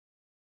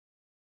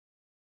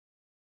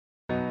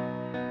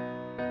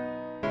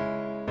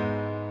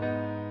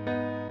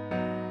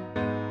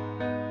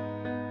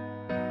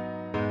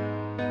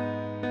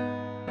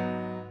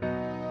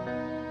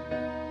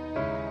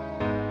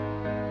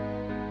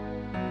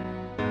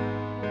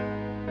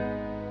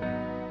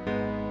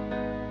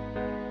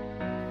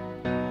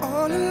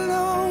all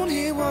alone,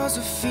 it was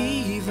a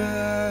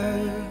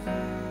fever,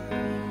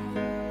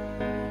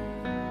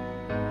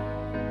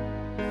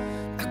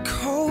 a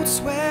cold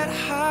sweat,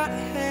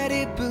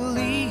 hot-headed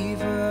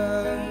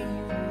believer.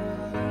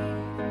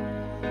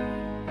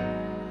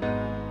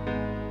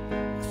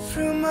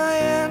 Threw my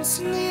hands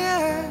in the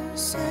air,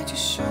 said you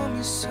show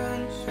me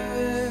something.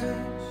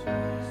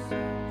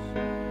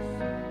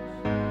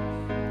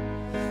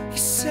 He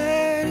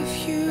said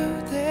if you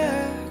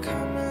there,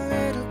 come a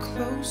little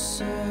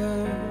closer.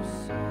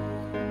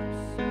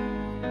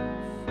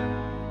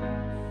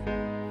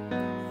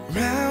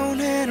 Round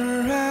and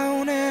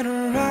around and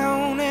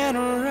around and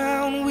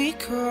around we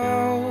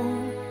go.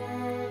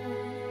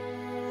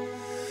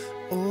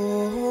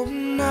 Oh,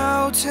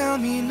 now tell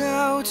me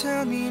now,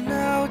 tell me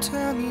now,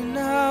 tell me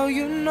now,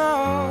 you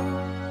know.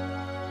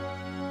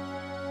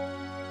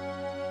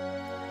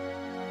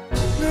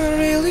 Not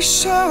really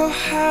sure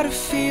how to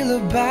feel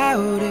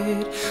about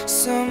it.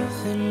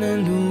 Something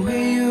in the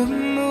way you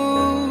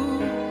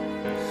move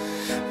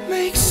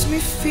makes me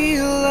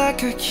feel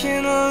like I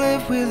can't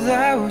live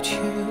without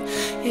you.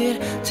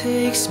 It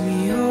takes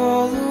me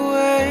all the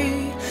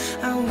way.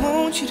 I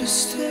want you to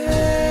stay.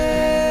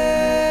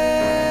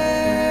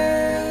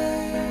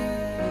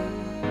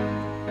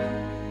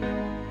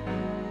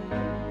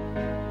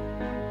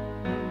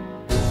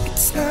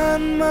 It's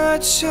not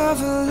much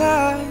of a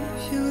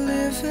life you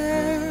live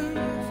in.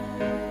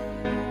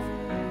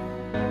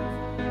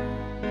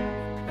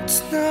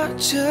 It's not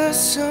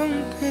just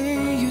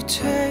something you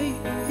take,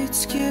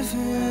 it's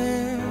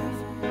given.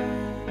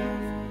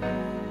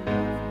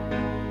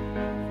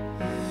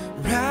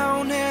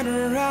 Round and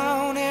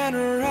around and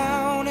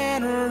around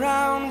and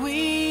around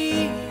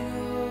we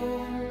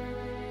go.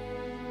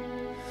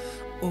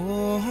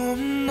 Oh,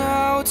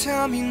 now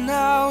tell me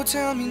now,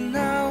 tell me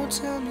now,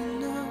 tell me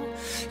now,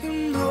 you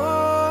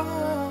know.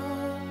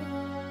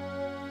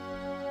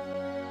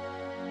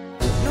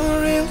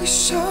 Not really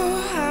sure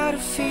how to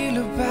feel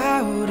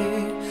about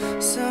it.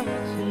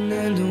 Something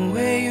in the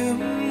way you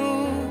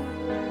move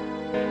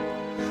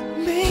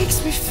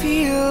makes me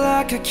feel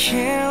like I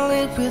can't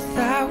live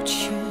without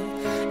you.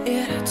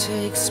 It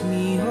takes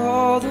me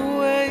all the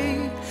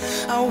way.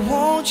 I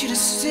want you to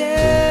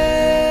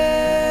stay.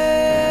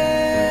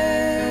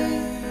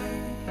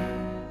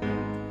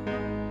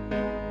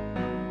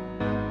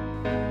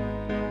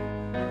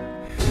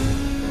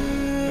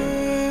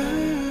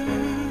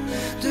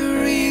 The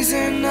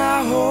reason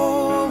I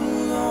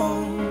hold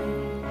on,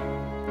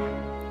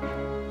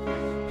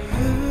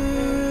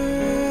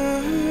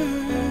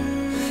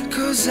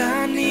 cause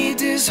I need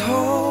this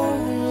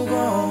hold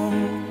on.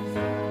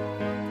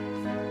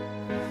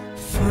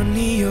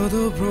 Funny, you're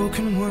the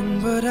broken one,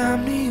 but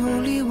I'm the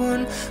only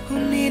one who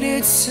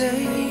needed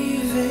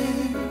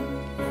saving.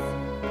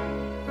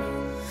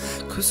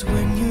 Cause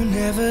when you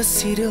never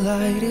see the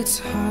light, it's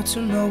hard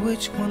to know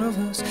which one of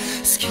us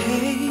is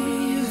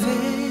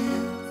caving.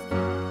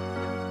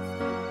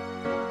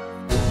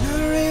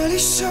 Not really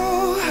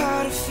sure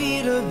how to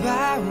feel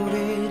about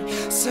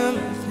it.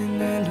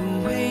 Something in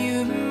the way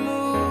you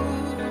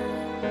move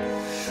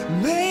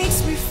makes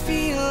me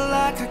feel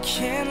like I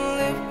can't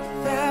live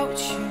without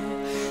you.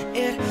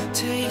 It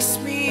takes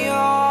me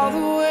all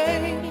the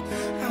way.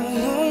 I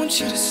want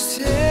you to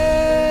stay.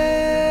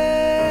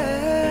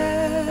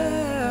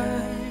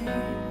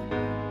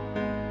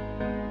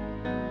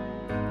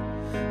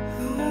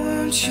 I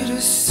want you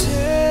to stay.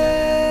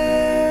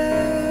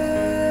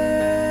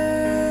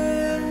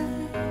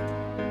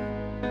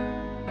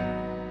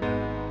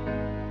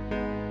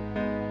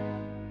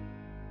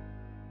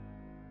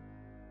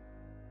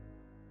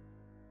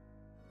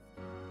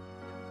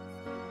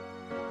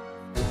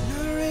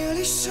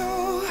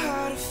 Sure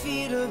how to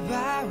feel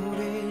about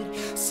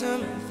it.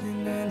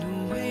 Something in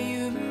the way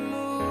you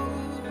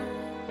move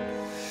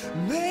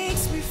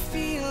makes me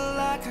feel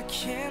like I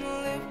can't